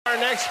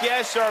next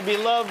guests are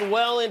beloved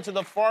well into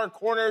the far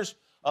corners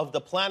of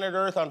the planet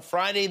Earth. On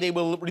Friday, they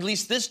will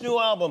release this new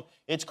album.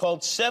 It's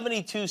called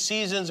 72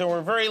 Seasons, and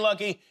we're very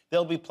lucky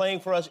they'll be playing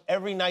for us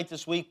every night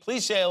this week.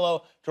 Please say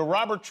hello to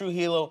Robert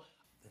Trujillo,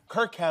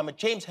 Kirk Hammett,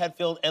 James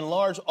Hetfield, and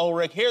Lars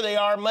Ulrich. Here they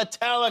are,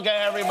 Metallica,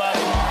 everybody.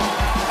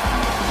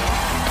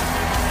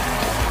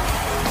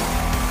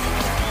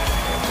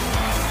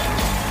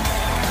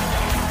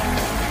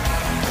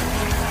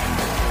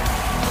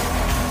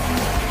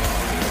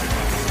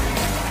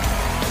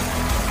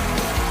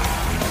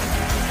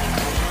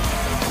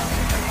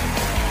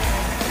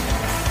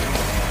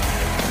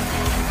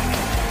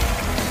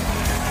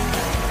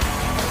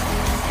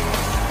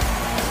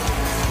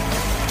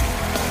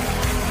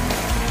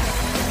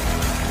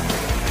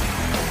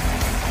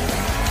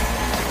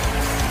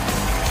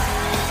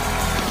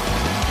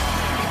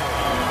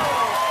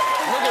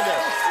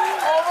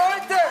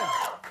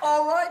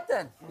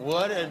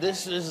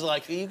 This is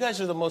like, you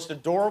guys are the most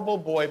adorable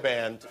boy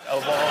band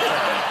of all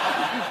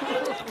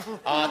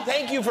time.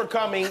 Thank you for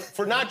coming.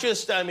 For not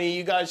just, I mean,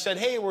 you guys said,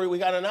 hey, we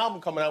got an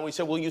album coming out. We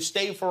said, will you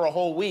stay for a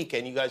whole week?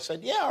 And you guys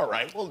said, yeah, all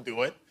right, we'll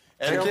do it.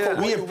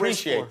 And we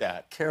appreciate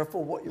that.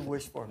 Careful what you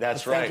wish for.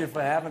 That's right. Thank you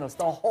for having us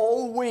the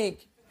whole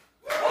week.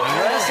 Come on.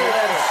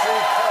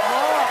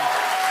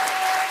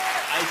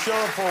 I showed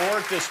up for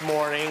work this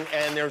morning,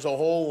 and there's a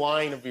whole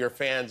line of your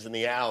fans in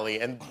the alley.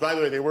 And by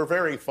the way, they were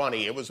very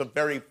funny. It was a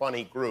very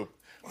funny group.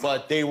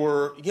 But they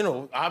were, you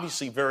know,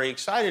 obviously very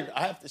excited.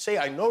 I have to say,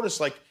 I noticed,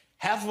 like,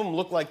 half of them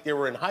looked like they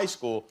were in high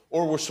school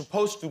or were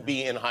supposed to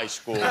be in high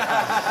school.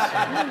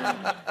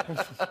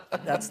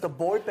 That's the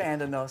boy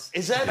band in us.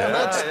 Is that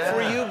nuts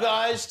for you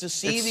guys to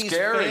see these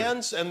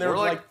fans? And they're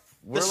like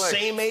the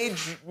same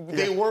age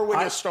they were when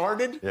you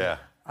started? Yeah.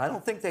 I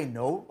don't think they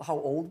know how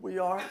old we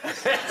are.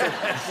 So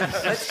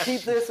let's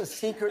keep this a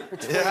secret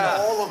between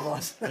all of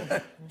us.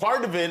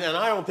 Part of it, and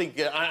I don't think,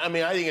 I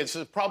mean, I think it's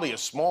probably a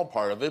small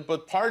part of it,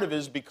 but part of it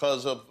is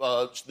because of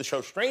the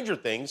show Stranger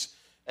Things,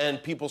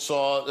 and people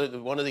saw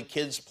one of the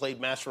kids played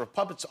Master of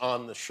Puppets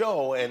on the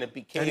show, and it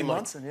became,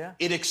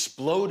 it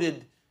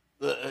exploded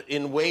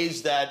in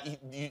ways that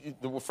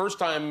the first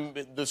time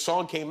the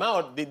song came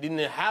out, they didn't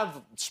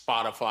have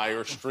Spotify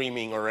or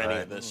streaming or any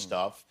of this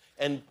stuff.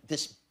 And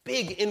this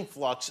big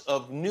influx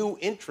of new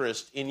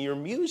interest in your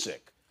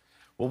music.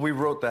 Well, we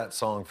wrote that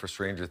song for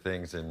Stranger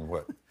Things in,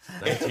 what,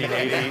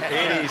 1980,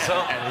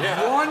 80-something.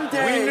 Yeah. One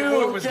day we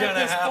knew it was going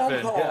to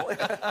happen.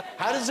 Yeah.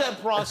 How does that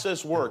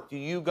process work? Do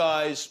you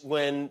guys,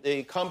 when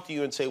they come to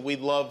you and say, we'd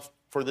love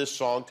for this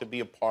song to be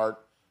a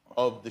part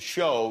of the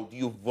show, do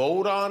you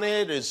vote on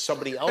it? Does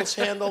somebody else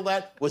handle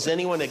that? Was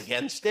anyone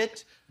against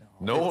it?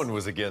 No one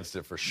was against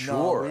it, for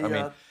sure. I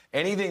mean,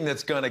 anything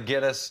that's going to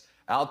get us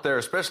out there,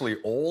 especially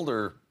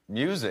older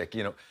music,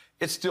 you know,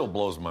 it still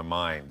blows my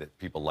mind that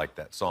people like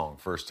that song,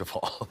 first of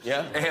all.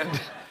 Yeah.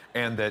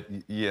 And that,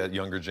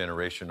 younger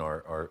generation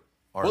are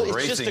well,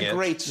 embracing it. It's just a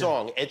great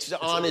song. Yeah. It's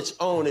on its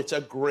own. It's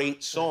a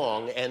great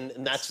song, and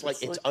that's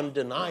it's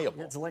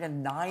undeniable. It's like a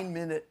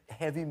 9-minute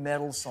heavy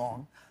metal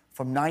song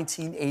from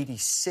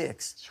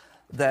 1986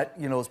 that,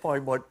 you know, is probably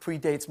what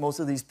predates most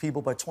of these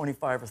people by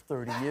 25 or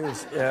 30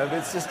 years. Yeah,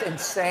 it's just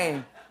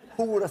insane.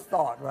 Who would have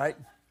thought, right?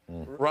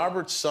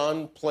 Robert's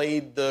son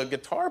played the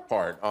guitar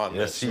part on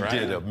this, Yes, he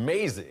did.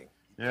 Amazing.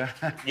 Yeah.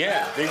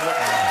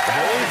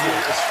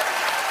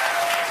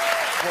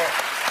 Well,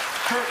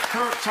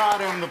 Kirk taught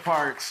him the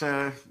parts.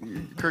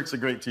 Kirk's a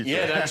great teacher.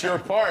 Yeah, that's your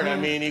part. I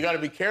mean, you got to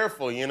be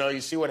careful. You know,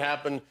 you see what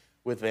happened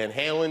with Van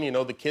Halen. You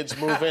know, the kids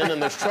move in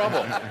and there's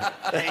trouble.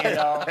 You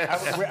know,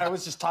 I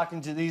was just talking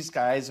to these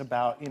guys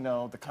about, you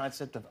know, the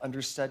concept of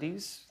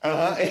understudies.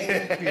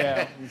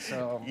 Yeah.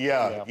 So.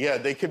 Yeah.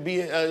 They could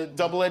be a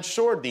double-edged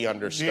sword. The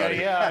understudy.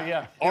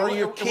 Yeah. Are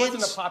your It kids?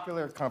 wasn't a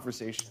popular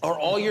conversation. Are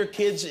all your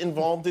kids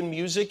involved in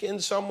music in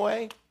some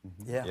way?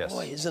 Yeah. Yes,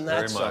 Boy, isn't that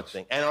very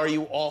something? much. And are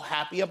you all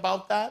happy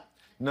about that?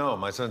 No,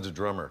 my son's a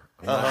drummer.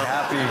 I'm not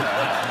happy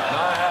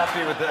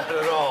with that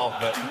at all.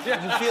 But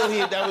Did you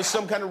feel that was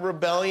some kind of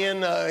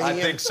rebellion? I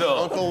think so.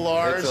 Uncle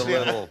Lars. It's a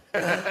little.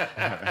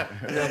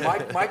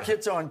 My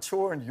kids are on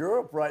tour in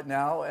Europe right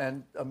now,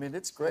 and I mean,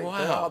 it's great. Wow.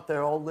 They're out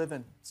there all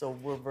living, so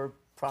we're very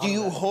proud. Do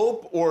you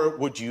hope, or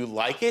would you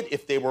like it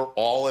if they were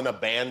all in a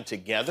band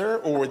together,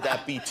 or would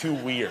that be too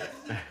weird?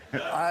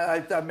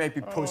 I may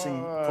be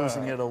pushing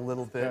it a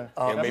little bit.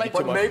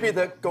 But maybe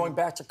going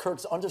back to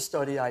Kirk's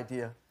understudy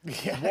idea.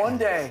 One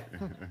day,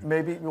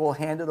 maybe we'll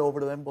hand it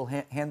over to them. We'll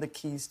hand the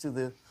keys to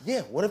the.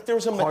 Yeah. What if there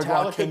was a Hard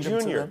Rock Metallica Kingdom to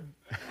Junior? them.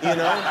 You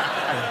know.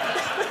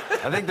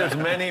 I think there's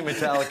many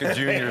Metallica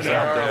Juniors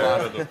out there. A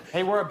lot of them.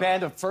 Hey, we're a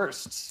band of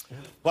firsts.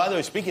 By the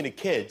way, speaking of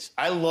kids,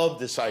 I love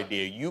this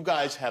idea. You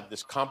guys have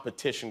this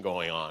competition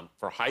going on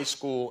for high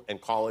school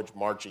and college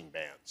marching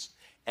bands.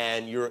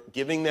 And you're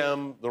giving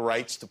them the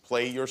rights to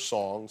play your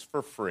songs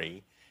for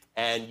free.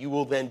 And you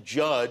will then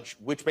judge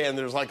which band.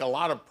 There's like a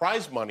lot of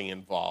prize money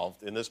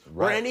involved in this. Right.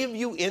 Were any of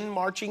you in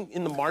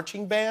the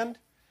marching band?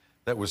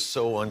 That was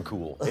so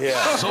uncool.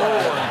 Yeah. So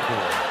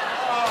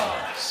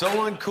uncool. So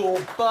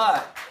uncool,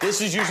 but This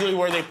is usually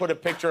where they put a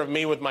picture of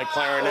me with my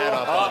clarinet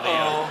up on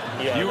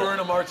the. you were in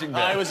a marching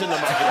band. I was in the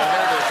marching band.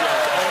 There it is,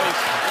 yeah. Always,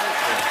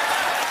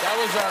 that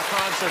was our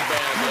concert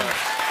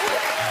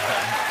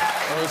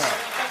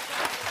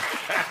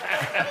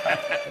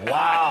band.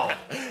 Wow.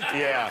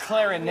 Yeah.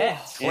 Clarinet.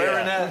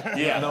 Clarinet,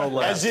 Yeah. no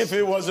less. As if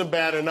it wasn't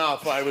bad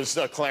enough, I was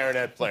a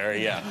clarinet player,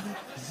 yeah.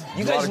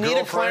 You A lot guys of need a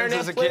girlfriends clarinet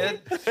as a player?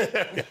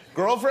 kid?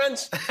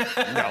 Girlfriends?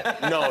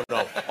 No.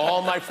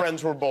 All my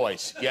friends were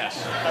boys, yes.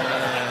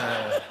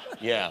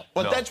 Yeah,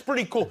 but No. that's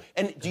pretty cool.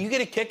 And do you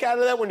get a kick out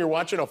of that when you're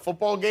watching a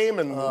football game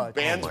and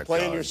bands my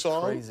playing God. your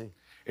song? Crazy.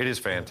 It is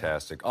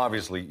fantastic.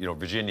 Obviously,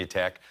 Virginia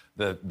Tech,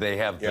 they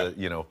have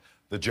the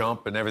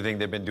jump and everything.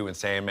 They've been doing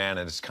Sandman,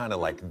 and it's kind of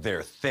like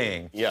their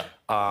thing. Yeah.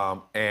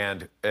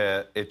 And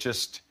it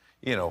just,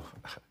 the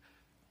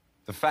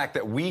fact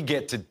that we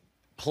get to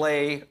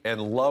play and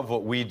love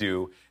what we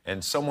do,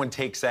 and someone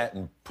takes that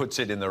and puts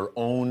it in their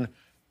own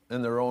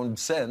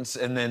sense,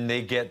 and then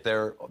they get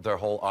their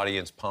whole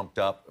audience pumped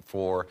up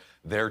for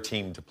their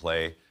team to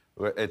play.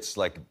 It's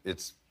like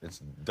it's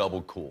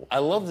double cool. I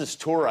love this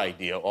tour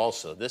idea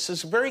also. This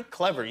is very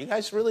clever. You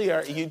guys really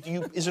are.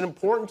 Is it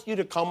important to you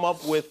to come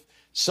up with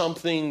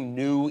something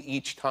new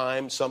each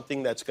time,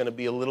 something that's going to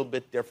be a little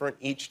bit different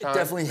each time? It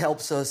definitely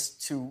helps us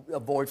to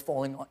avoid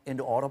falling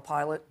into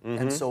autopilot.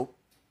 And so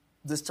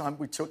this time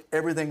we took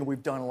everything that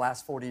we've done in the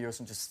last 40 years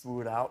and just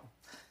threw it out.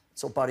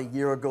 So about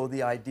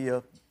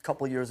a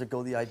couple of years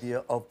ago, the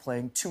idea of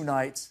playing 2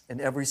 nights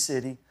in every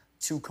city,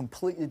 2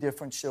 completely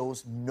different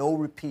shows, no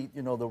repeat,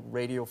 the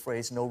radio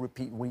phrase, no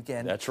repeat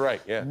weekend. That's right,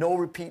 yeah. No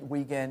repeat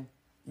weekend,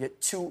 yet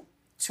two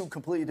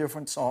completely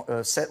different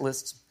set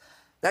lists.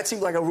 That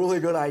seemed like a really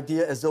good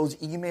idea as those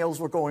emails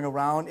were going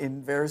around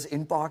in various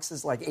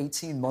inboxes like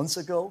 18 months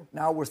ago.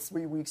 Now we're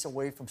 3 weeks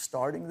away from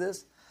starting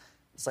this.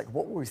 It's like,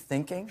 what were we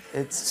thinking?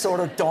 It's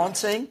sort of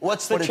daunting.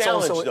 What's the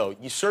challenge, though?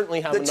 You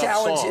certainly have enough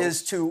songs.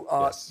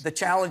 The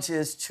challenge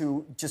is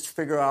to just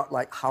figure out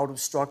like how to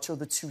structure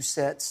the 2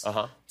 sets.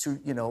 To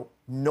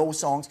no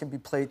songs can be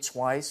played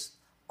twice.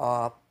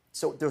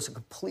 So there's a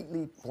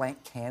completely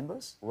blank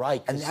canvas.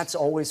 Right. And that's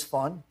always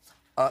fun.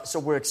 So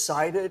we're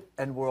excited,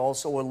 and we're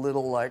also a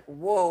little like,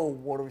 whoa,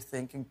 what are we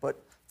thinking?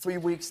 But 3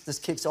 weeks, this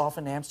kicks off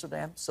in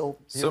Amsterdam, so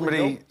here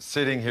Somebody we go.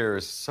 sitting here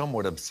is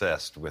somewhat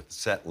obsessed with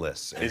set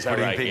lists and Is that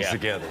putting right? things Yeah.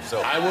 together.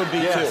 So I would be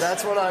too.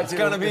 That's what I do. It's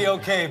gonna be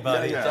okay,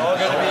 buddy. It's all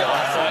gonna be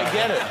awesome. I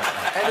get it.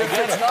 And if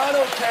it's not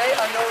okay,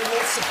 I know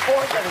we'll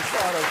support that it's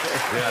not okay.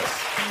 yes.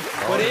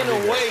 But in a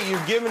way,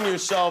 you've given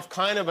yourself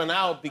kind of an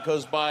out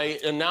because by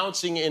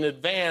announcing in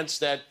advance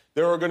that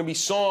there are going to be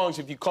songs,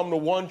 if you come to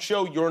one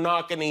show, you're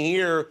not going to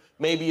hear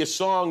maybe a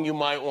song you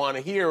might want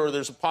to hear, or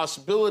there's a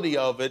possibility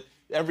of it.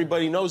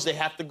 Everybody knows they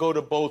have to go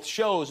to both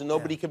shows, and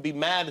nobody can be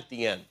mad at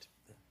the end.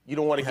 You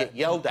don't want to get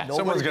yelled at.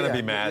 Someone's going to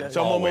be mad.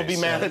 Someone will be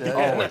always. mad at the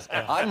end. Always.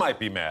 I might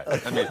be mad.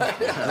 I mean,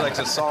 it's like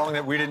a song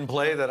that we didn't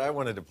play that I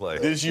wanted to play.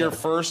 This is your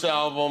first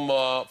album,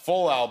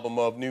 full album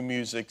of new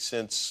music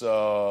since,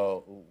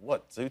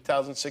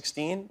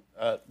 2016?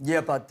 Yeah,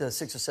 about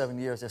 6 or 7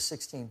 years. They're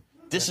 16.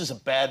 This is a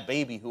bad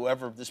baby,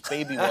 whoever this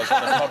baby was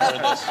on the cover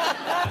of this.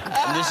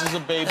 And this is a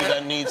baby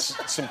that needs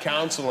some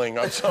counseling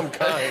of some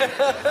kind.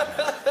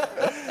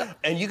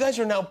 And you guys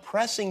are now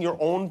pressing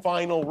your own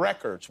vinyl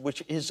records,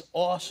 which is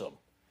awesome.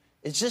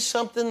 Is this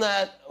something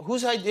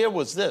whose idea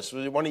was this?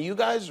 Was it one of you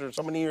guys or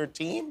somebody in your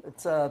team?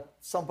 It's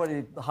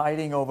somebody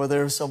hiding over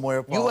there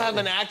somewhere. You have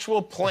an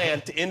actual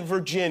plant in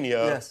Virginia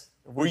Yes.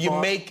 where you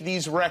make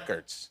these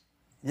records.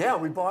 Yeah,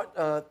 we bought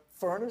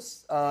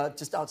Furnace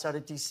just outside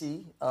of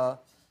D.C.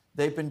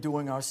 They've been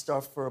doing our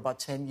stuff for about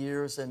 10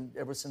 years, and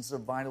ever since the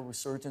vinyl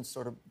resurgence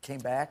sort of came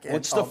back. And,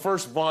 What's the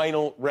first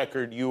vinyl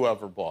record you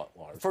ever bought,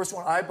 Lars? first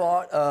one I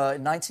bought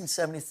in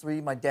 1973.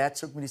 My dad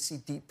took me to see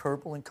Deep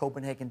Purple in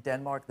Copenhagen,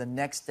 Denmark. The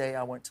next day,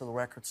 I went to the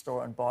record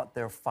store and bought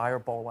their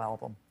Fireball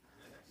album.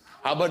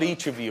 How about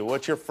each of you?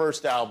 What's your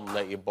first album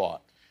that you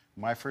bought?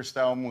 My first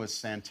album was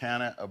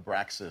Santana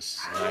Abraxas.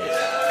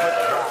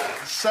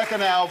 Nice.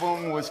 Second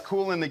album was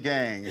Kool and the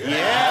Gang.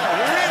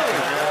 Yeah,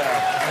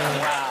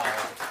 really? Wow.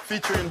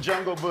 Featuring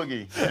Jungle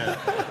Boogie. Yeah.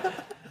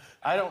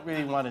 I don't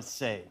really want to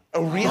say.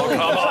 Oh, really?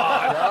 Come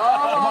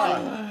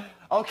on.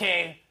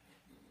 Okay.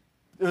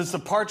 It was the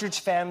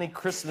Partridge Family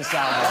Christmas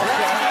album.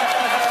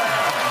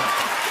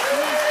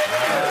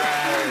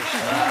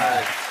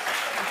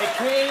 It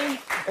came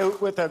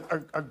with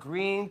a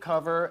green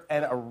cover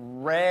and a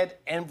red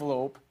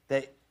envelope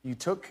that you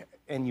took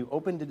and you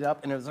opened it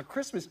up, and it was a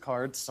Christmas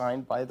card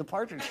signed by the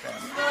Partridge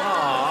Family.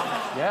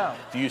 Aww. Yeah.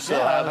 Do you still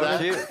have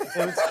that?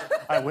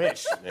 I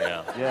wish.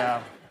 Yeah.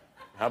 Yeah.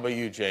 How about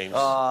you, James?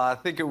 I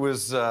think it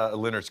was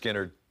Leonard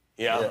Skinner.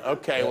 Yeah.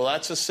 Okay. Well,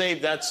 that's a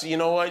save. You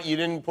know what? You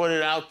didn't put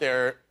it out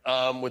there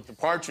with the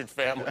Partridge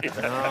Family.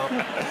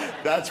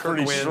 That's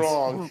pretty wins.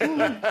 strong.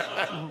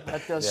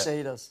 That does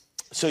save us.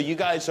 So you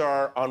guys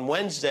are on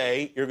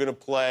Wednesday. You're going to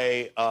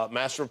play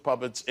Master of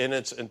Puppets in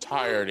its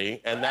entirety,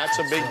 and that's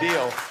a big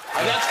deal.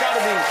 And that's got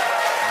to be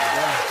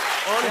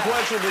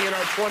unquestionably in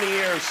our 20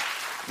 years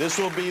This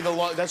will be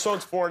that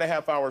song's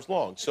 4.5 hours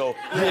long. So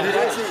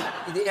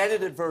Actually, the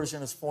edited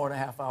version is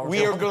 4.5 hours.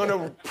 we are going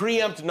to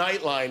preempt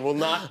Nightline will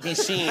not be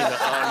seen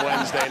on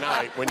Wednesday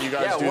night when you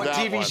guys Yeah, do what that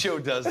TV one. show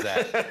does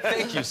that?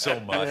 Thank you so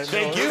much.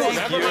 Thank you.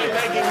 Never mind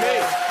thanking me.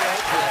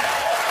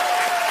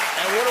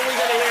 And what are we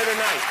going to hear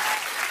tonight?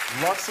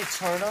 Lux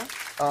Eterna,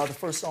 the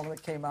first song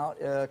that came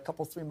out a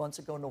couple, 3 months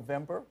ago,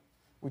 November.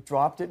 We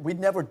dropped it. We'd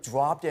never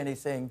dropped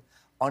anything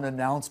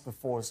unannounced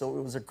before, so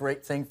it was a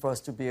great thing for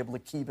us to be able to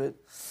keep it,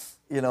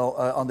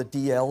 on the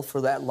DL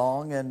for that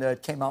long. And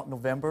it came out in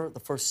November, the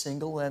first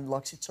single, and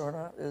Lux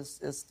Eterna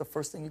is the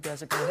first thing you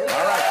guys are going to hear.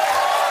 All right.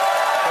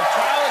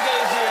 Metallica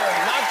is here,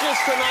 not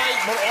just tonight,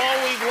 but all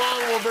week long.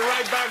 We'll be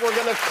right back. We're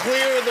going to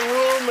clear the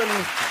room and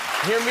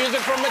hear music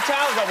from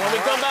Metallica when we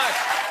come back.